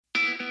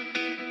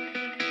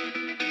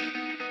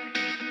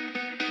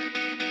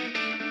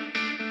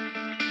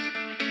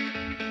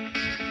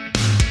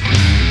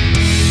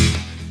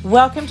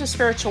Welcome to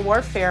Spiritual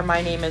Warfare.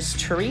 My name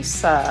is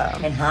Teresa.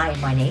 And hi,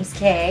 my name's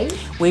Kay.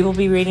 We will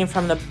be reading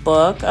from the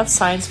Book of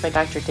Science by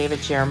Dr.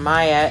 David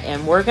Jeremiah,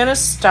 and we're going to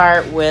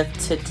start with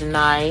To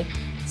Deny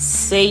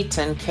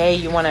Satan. Kay,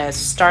 you want to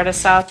start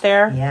us out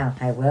there? Yeah,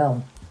 I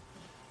will.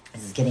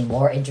 This is getting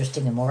more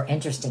interesting and more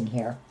interesting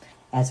here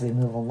as we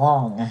move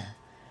along.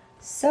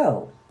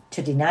 So,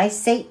 to deny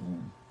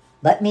Satan,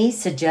 let me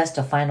suggest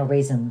a final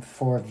reason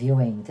for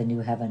viewing the new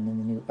heaven and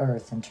the new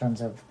earth in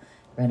terms of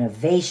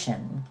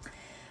renovation.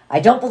 I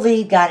don't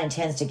believe God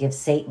intends to give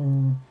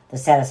Satan the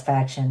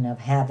satisfaction of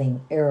having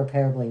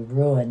irreparably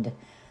ruined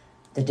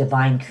the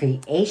divine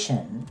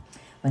creation.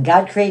 When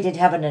God created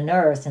heaven and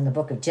earth in the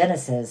book of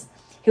Genesis,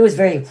 he was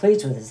very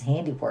pleased with his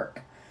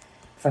handiwork.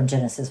 From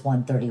Genesis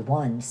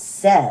 1:31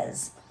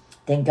 says,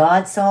 "Then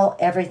God saw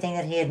everything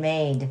that he had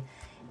made,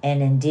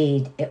 and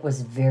indeed it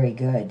was very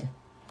good."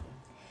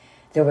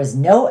 There was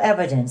no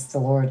evidence the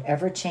Lord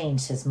ever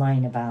changed his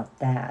mind about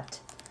that.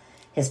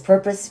 His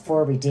purpose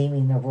for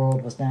redeeming the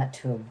world was not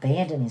to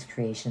abandon his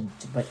creation,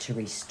 but to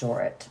restore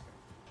it.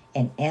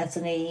 And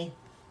Anthony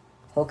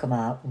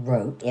Hoekema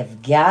wrote,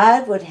 "If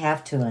God would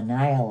have to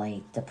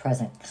annihilate the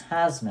present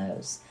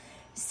cosmos,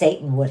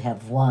 Satan would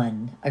have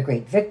won a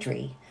great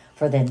victory,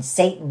 for then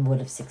Satan would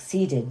have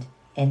succeeded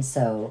in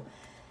so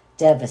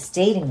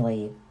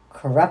devastatingly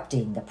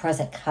corrupting the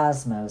present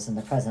cosmos and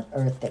the present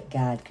earth that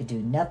God could do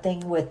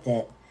nothing with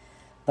it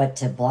but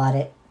to blot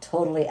it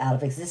totally out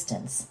of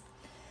existence."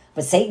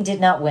 But Satan did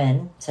not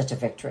win such a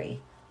victory.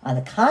 On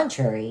the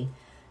contrary,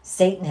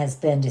 Satan has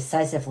been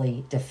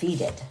decisively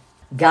defeated.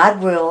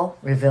 God will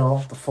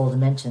reveal the full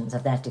dimensions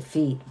of that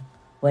defeat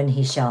when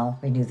he shall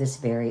renew this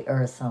very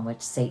earth on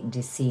which Satan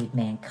deceived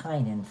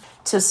mankind.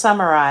 To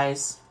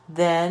summarize,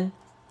 then,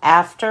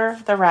 after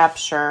the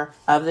rapture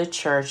of the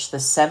church, the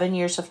 7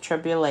 years of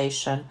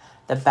tribulation,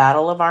 the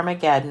battle of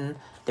Armageddon,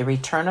 the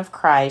return of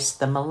Christ,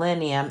 the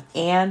millennium,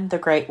 and the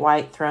great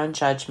white throne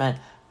judgment,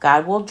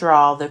 God will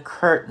draw the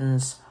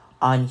curtains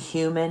on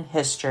human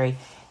history,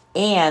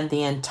 and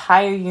the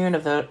entire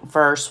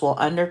universe will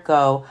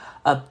undergo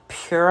a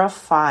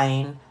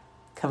purifying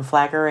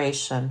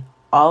conflagration.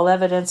 All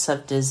evidence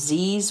of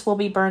disease will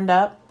be burned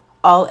up.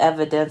 All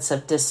evidence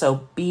of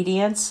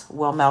disobedience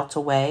will melt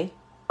away.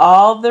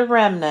 All the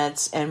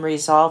remnants and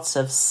results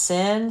of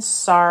sin,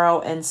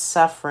 sorrow, and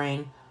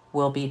suffering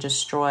will be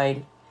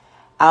destroyed.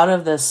 Out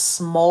of the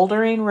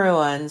smoldering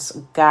ruins,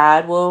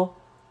 God will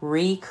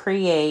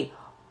recreate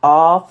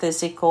all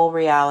physical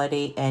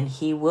reality, and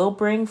he will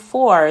bring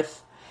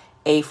forth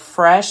a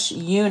fresh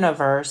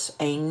universe,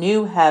 a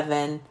new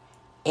heaven,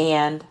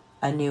 and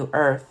a new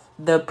earth.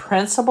 The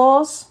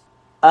principles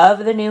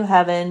of the new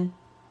heaven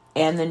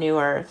and the new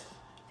earth.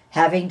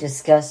 Having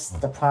discussed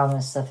the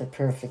promise of the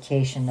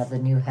purification of the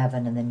new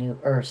heaven and the new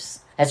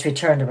earth, let's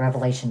return to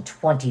Revelation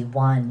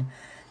 21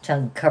 to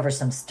uncover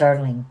some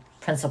startling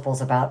principles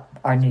about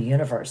our new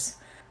universe.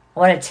 I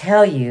want to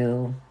tell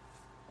you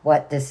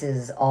what this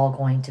is all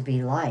going to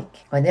be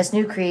like. When this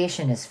new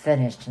creation is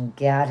finished and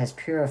God has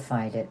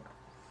purified it,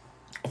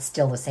 it's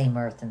still the same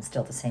earth and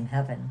still the same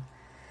heaven,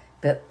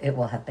 but it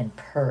will have been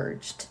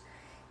purged.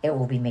 It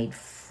will be made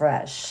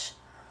fresh.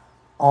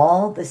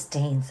 All the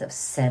stains of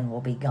sin will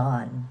be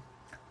gone.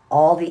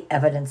 All the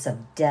evidence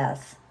of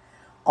death,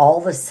 all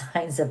the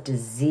signs of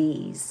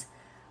disease.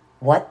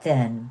 What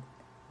then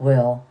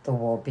will the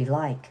world be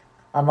like?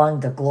 Among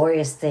the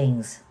glorious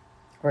things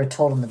we're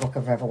told in the book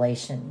of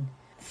Revelation,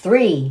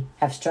 3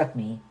 have struck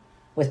me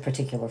with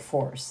particular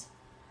force: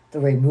 the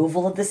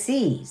removal of the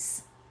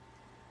seas,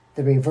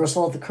 the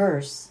reversal of the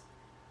curse,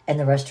 and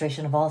the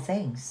restoration of all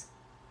things.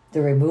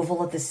 The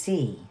removal of the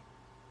sea.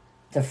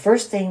 The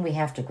first thing we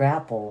have to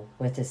grapple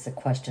with is the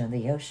question of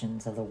the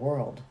oceans of the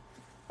world.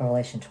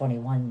 Revelation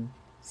 21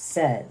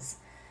 says,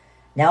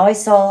 "Now I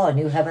saw a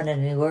new heaven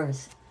and a new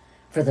earth,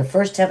 for the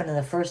first heaven and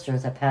the first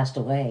earth have passed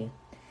away.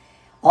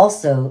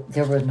 Also,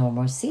 there was no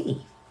more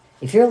sea."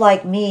 If you're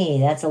like me,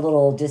 that's a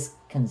little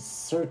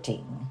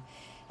disconcerting.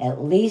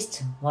 At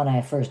least when I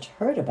first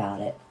heard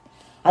about it.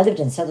 I lived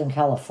in Southern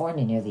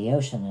California near the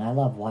ocean, and I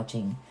love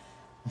watching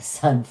the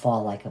sun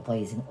fall like a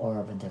blazing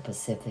orb in the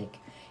Pacific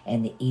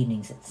and the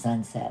evenings at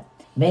sunset.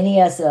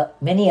 Many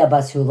of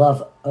us who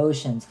love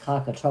oceans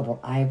cock a troubled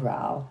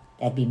eyebrow.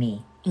 That'd be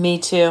me. Me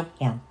too.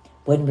 Yeah.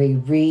 When we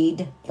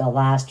read the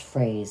last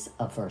phrase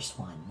of verse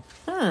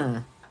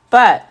 1.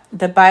 But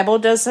the Bible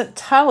doesn't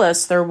tell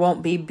us there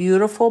won't be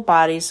beautiful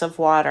bodies of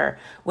water.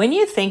 When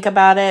you think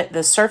about it,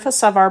 the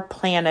surface of our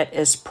planet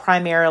is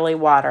primarily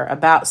water,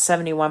 about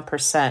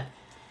 71%.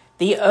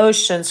 The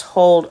oceans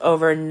hold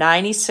over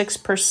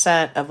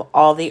 96% of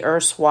all the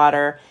Earth's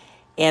water,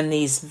 and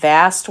these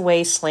vast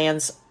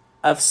wastelands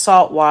of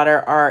salt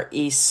water are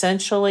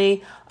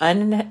essentially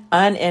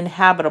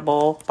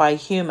uninhabitable by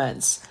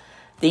humans.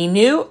 The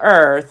new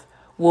Earth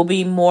will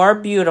be more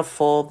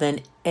beautiful than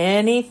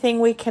anything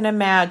we can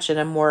imagine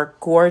and more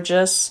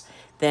gorgeous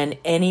than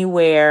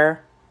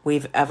anywhere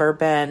we've ever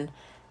been.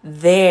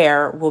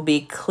 There will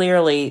be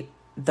clearly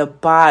the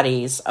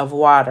bodies of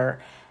water.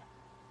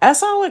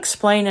 as I'll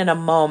explain in a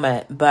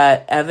moment,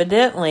 but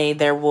evidently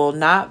there will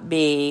not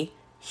be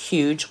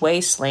huge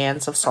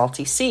wastelands of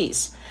salty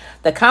seas.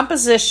 The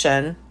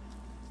composition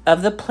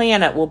of the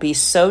planet will be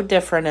so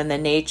different, and the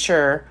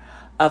nature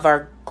of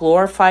our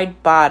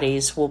glorified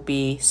bodies will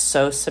be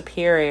so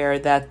superior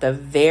that the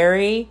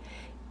very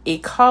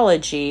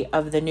ecology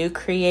of the new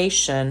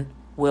creation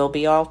will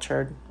be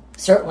altered.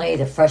 Certainly,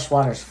 the fresh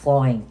waters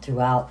flowing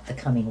throughout the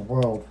coming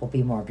world will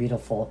be more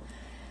beautiful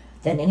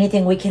than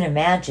anything we can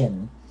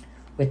imagine,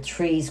 with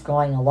trees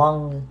growing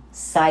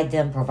alongside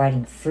them,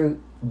 providing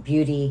fruit and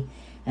beauty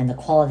and the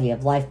quality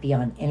of life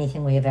beyond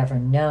anything we have ever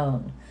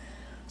known.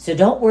 So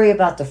don't worry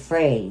about the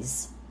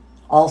phrase,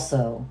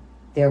 also,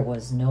 there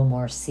was no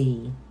more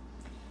sea.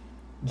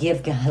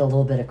 Give God a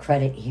little bit of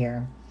credit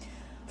here.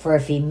 For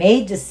if he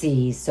made the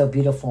seas so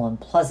beautiful and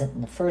pleasant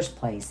in the first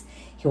place,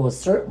 he will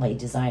certainly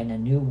design a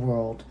new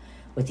world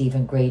with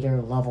even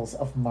greater levels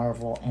of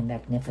marvel and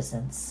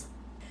magnificence.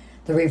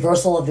 The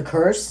reversal of the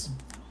curse,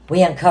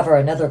 we uncover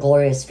another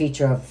glorious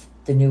feature of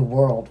the new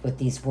world with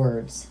these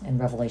words in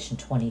Revelation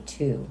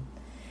 22.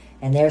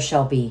 And there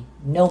shall be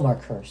no more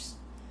curse,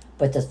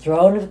 but the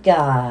throne of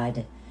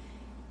God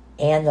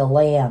and the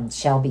Lamb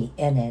shall be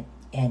in it,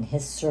 and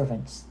his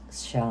servants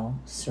shall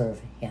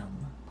serve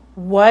him.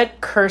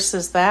 What curse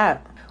is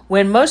that?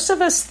 When most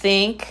of us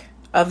think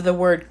of the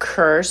word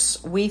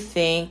curse, we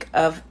think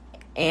of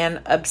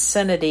an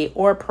obscenity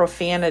or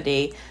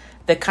profanity,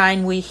 the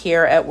kind we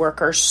hear at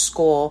work or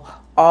school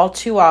all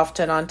too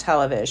often on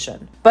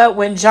television. But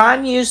when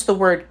John used the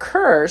word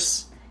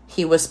curse,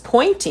 he was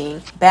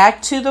pointing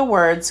back to the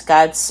words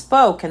God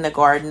spoke in the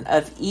Garden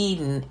of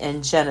Eden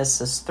in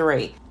Genesis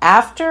 3.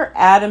 After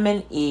Adam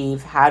and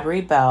Eve had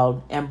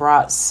rebelled and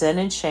brought sin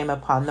and shame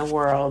upon the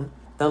world,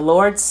 the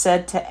Lord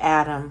said to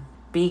Adam,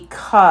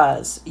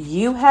 "Because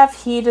you have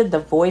heeded the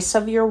voice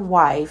of your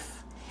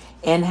wife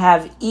and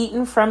have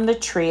eaten from the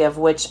tree of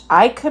which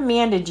I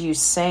commanded you,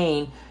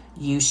 saying,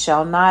 'You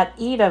shall not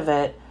eat of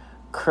it,'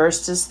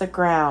 cursed is the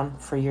ground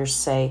for your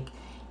sake.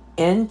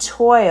 In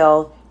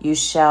toil you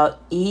shall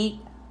eat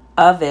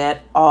of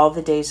it all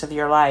the days of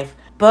your life.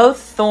 Both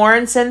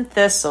thorns and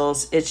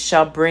thistles it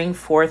shall bring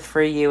forth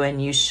for you,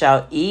 and you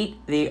shall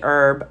eat the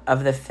herb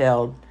of the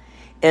field.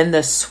 In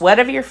the sweat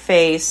of your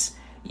face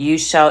you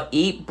shall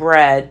eat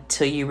bread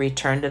till you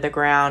return to the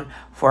ground,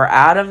 for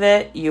out of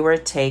it you were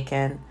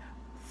taken.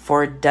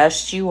 For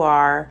dust you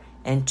are,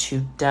 and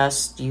to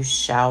dust you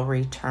shall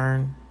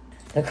return."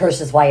 The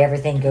curse is why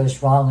everything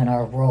goes wrong in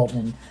our world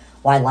and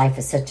why life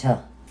is such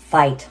a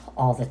fight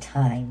all the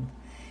time.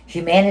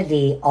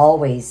 Humanity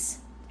always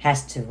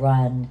has to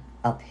run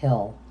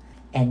uphill,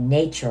 and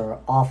nature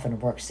often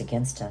works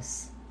against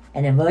us.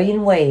 In a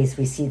million ways,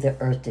 we see the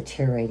earth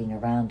deteriorating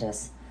around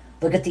us.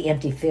 Look at the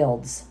empty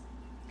fields.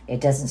 It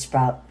doesn't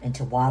sprout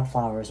into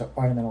wildflowers or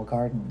ornamental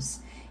gardens.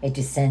 It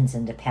descends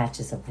into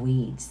patches of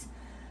weeds.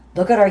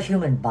 Look at our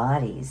human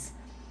bodies.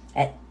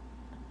 At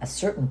a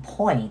certain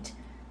point,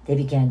 they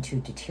begin to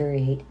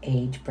deteriorate,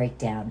 age, break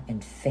down,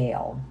 and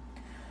fail.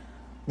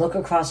 Look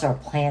across our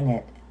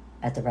planet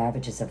at the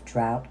ravages of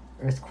drought,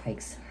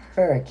 earthquakes,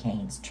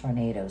 hurricanes,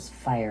 tornadoes,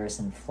 fires,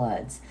 and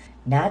floods,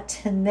 not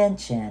to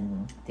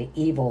mention the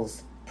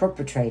evils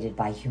perpetrated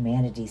by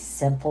humanity's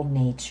sinful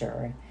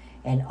nature.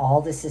 And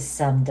all this is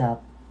summed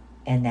up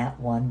in that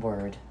one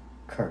word,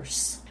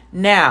 curse.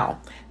 Now,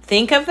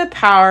 think of the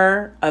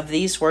power of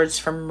these words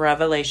from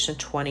Revelation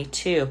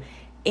 22.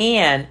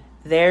 And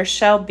there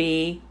shall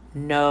be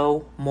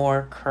no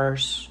more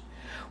curse.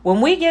 When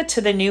we get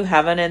to the new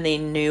heaven and the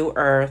new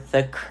earth,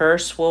 the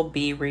curse will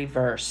be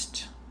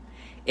reversed.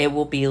 It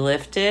will be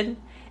lifted.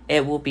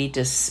 It will be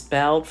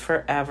dispelled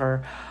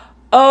forever.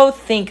 Oh,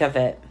 think of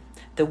it.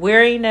 The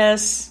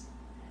weariness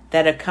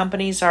that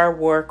accompanies our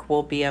work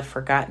will be a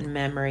forgotten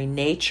memory.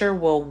 Nature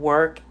will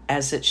work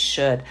as it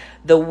should.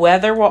 The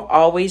weather will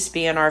always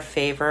be in our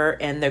favor,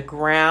 and the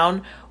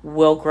ground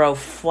will grow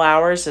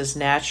flowers as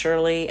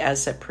naturally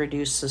as it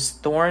produces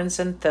thorns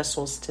and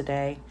thistles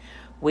today.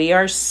 We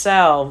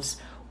ourselves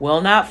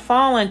will not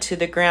fall into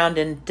the ground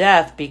in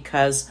death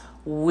because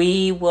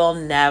we will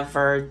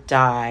never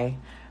die.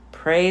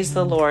 Praise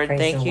the Lord.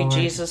 Thank you,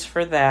 Jesus,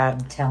 for that.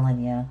 I'm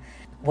telling you,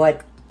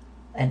 what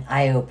an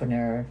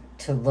eye-opener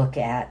to look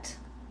at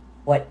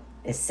what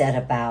is said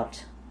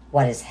about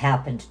what has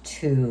happened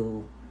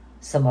to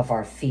some of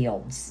our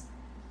fields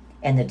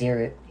and the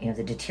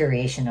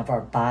deterioration of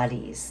our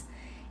bodies,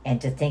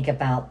 and to think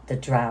about the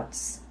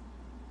droughts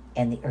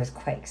and the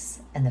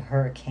earthquakes and the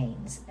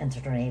hurricanes and the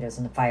tornadoes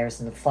and the fires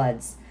and the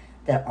floods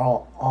that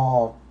are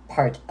all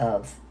part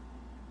of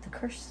the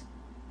curse,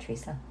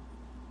 Teresa.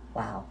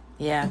 Wow.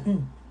 Yeah.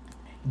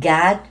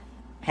 God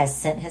has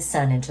sent his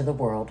Son into the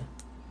world,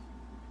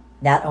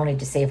 not only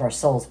to save our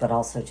souls, but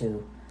also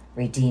to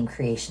redeem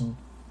creation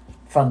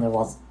from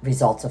the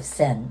results of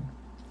sin.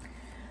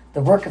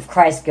 The work of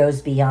Christ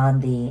goes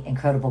beyond the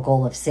incredible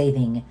goal of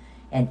saving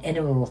an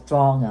innumerable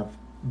throng of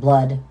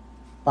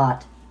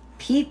blood-bought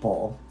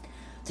people.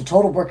 The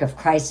total work of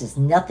Christ is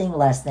nothing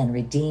less than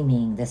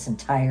redeeming this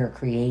entire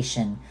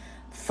creation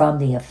from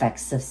the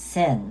effects of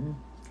sin.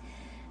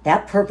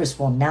 That purpose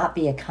will not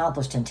be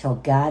accomplished until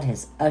God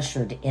has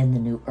ushered in the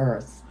new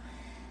earth,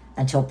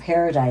 until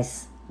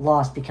paradise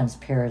lost becomes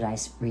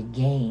paradise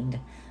regained.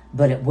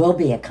 But it will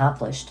be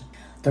accomplished.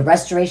 The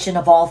restoration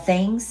of all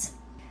things,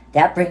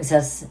 that brings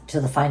us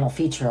to the final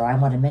feature I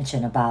want to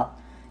mention about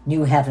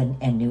new heaven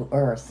and new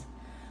earth.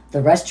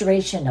 The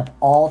restoration of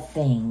all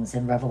things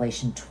in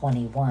Revelation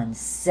 21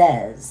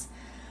 says,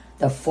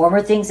 "The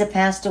former things have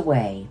passed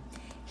away.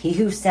 He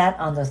who sat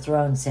on the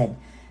throne said,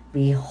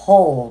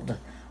 'Behold,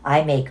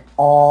 I make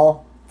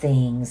all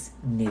things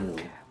new.'"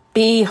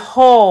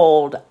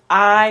 Behold,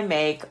 I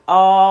make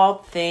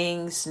all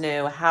things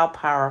new. How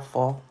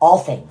powerful. All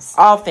things.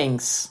 All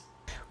things.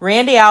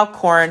 Randy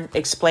Alcorn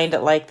explained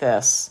it like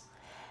this.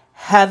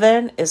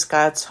 Heaven is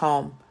God's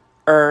home.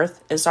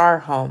 Earth is our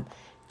home.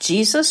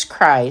 Jesus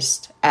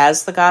Christ,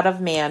 as the God of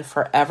man,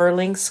 forever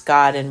links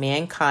God and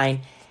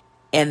mankind,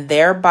 and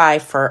thereby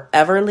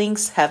forever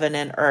links heaven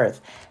and earth.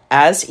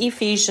 As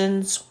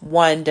Ephesians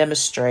 1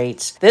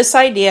 demonstrates, this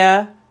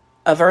idea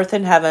of earth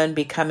and heaven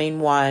becoming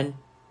one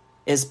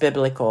is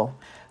biblical.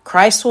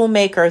 Christ will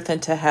make earth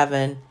into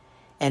heaven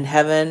and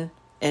heaven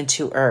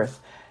into earth.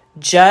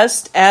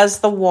 Just as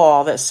the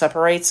wall that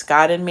separates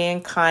God and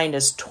mankind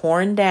is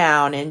torn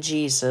down in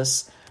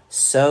Jesus,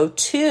 so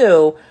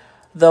too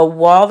the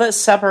wall that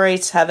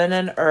separates heaven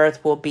and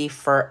earth will be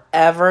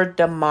forever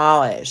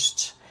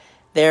demolished.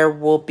 There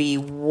will be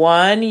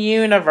one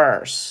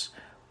universe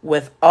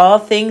with all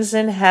things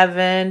in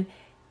heaven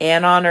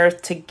and on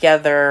earth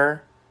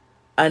together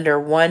under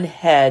one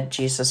head,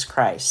 Jesus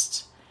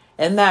Christ.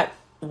 Isn't that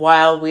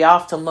wild? We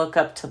often look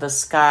up to the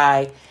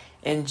sky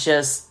and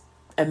just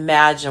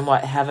imagine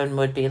what heaven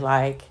would be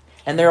like.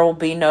 And there will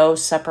be no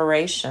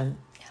separation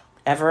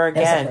ever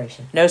again.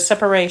 No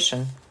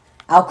separation.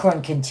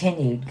 Alcorn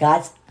continued,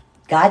 God's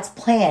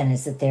plan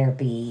is that there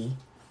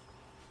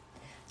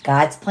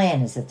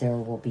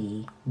will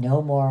be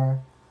no more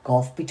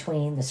gulf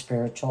between the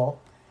spiritual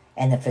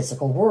and the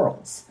physical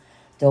worlds.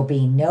 There will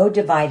be no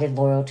divided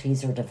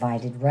loyalties or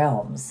divided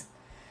realms.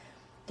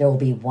 There will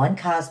be one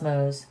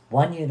cosmos,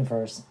 one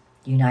universe,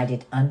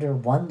 united under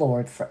one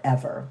Lord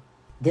forever.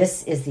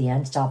 This is the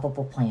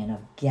unstoppable plan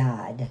of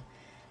God.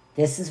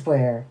 This is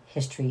where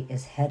history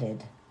is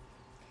headed.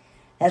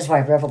 That is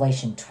why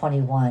Revelation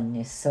 21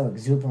 is so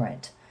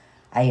exuberant.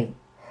 I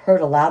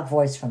heard a loud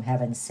voice from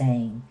heaven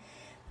saying,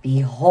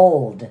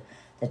 "Behold,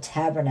 the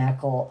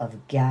tabernacle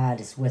of God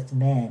is with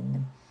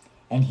men,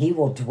 and he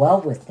will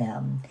dwell with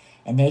them,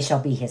 and they shall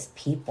be his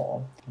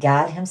people.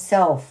 God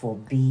himself will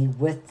be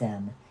with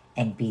them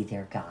and be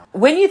their God."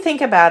 When you think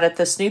about it,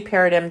 this new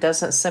paradigm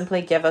doesn't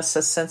simply give us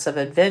a sense of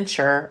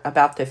adventure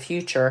about the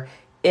future.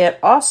 It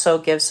also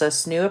gives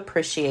us new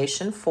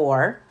appreciation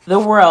for the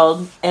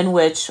world in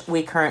which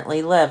we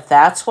currently live.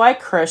 That's why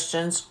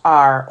Christians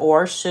are,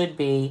 or should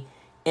be,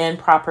 in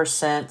proper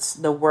sense,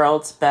 the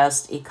world's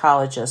best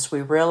ecologists.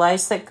 We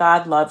realize that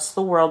God loves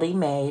the world he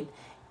made,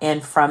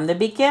 and from the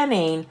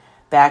beginning,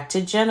 back to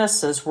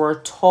Genesis,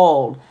 we're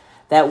told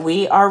that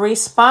we are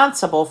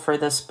responsible for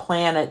this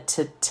planet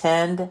to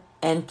tend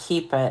and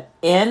keep it.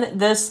 In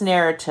this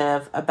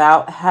narrative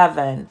about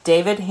heaven,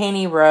 David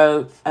Haney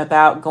wrote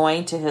about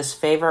going to his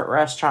favorite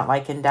restaurant,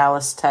 like in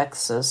Dallas,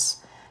 Texas,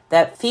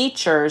 that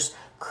features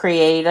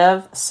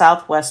creative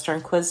Southwestern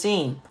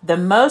cuisine. The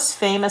most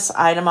famous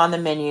item on the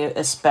menu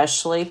is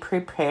specially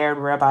prepared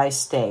ribeye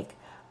steak,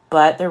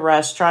 but the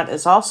restaurant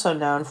is also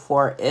known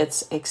for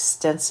its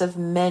extensive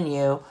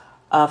menu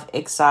of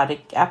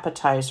exotic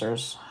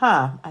appetizers.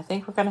 I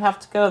think we're going to have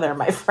to go there,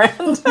 my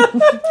friend.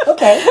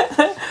 Okay.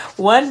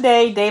 One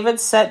day, David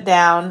sat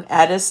down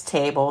at his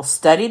table,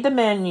 studied the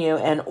menu,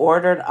 and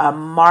ordered a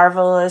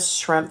marvelous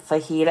shrimp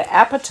fajita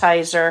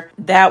appetizer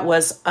that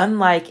was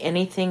unlike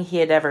anything he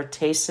had ever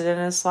tasted in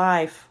his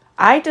life.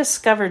 "I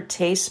discovered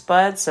taste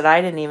buds that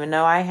I didn't even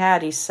know I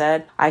had," he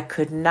said. "I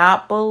could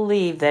not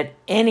believe that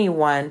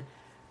anyone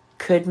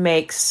could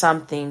make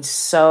something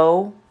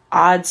so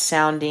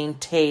odd-sounding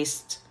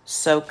taste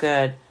so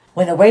good."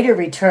 When the waiter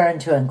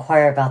returned to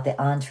inquire about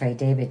the entree,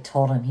 David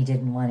told him he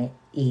didn't want to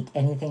eat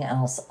anything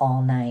else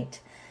all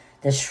night.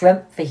 The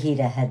shrimp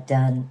fajita had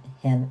done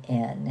him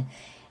in,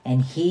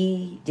 and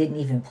he didn't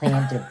even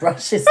plan to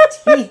brush his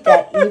teeth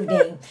that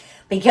evening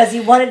because he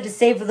wanted to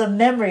savor the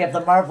memory of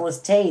the marvelous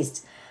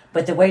taste.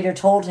 But the waiter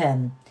told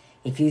him,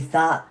 "If you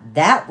thought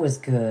that was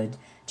good,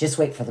 just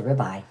wait for the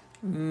ribeye."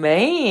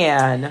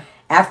 Man.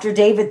 After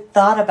David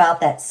thought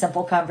about that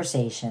simple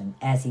conversation,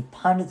 as he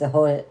pondered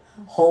the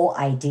whole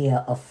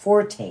idea of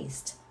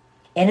foretaste,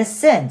 in a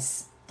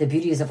sense, the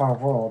beauties of our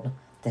world,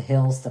 the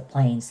hills, the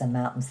plains, the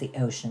mountains, the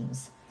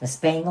oceans, the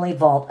spangly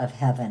vault of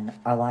heaven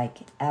are like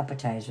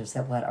appetizers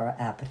that whet our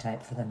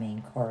appetite for the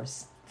main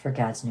course, for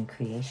God's new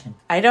creation.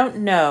 I don't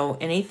know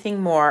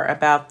anything more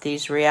about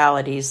these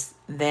realities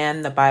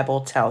than the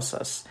Bible tells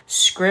us.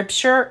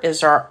 Scripture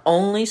is our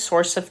only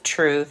source of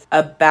truth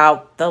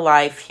about the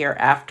life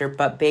hereafter,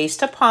 but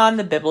based upon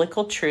the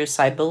biblical truths,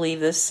 I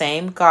believe the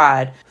same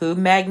God who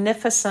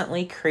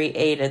magnificently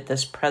created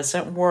this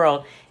present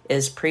world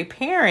is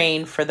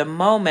preparing for the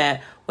moment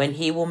when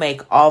he will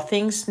make all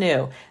things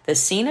new. The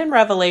scene in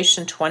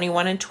Revelation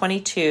 21 and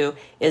 22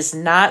 is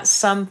not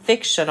some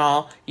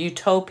fictional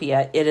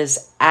utopia. It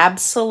is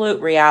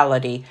absolute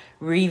reality,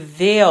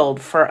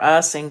 revealed for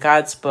us in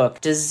God's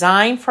book,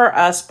 designed for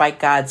us by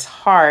God's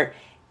heart,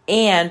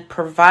 and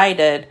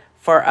provided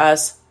for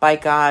us by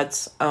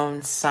God's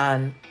own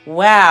Son.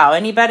 Wow.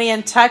 Anybody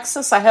in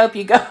Texas? I hope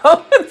you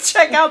go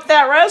check out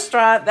that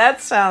restaurant.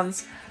 That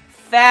sounds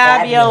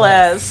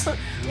fabulous.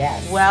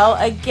 Yes. Well,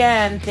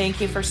 again, thank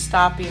you for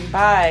stopping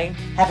by.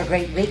 Have a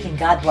great week and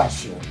God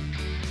bless you.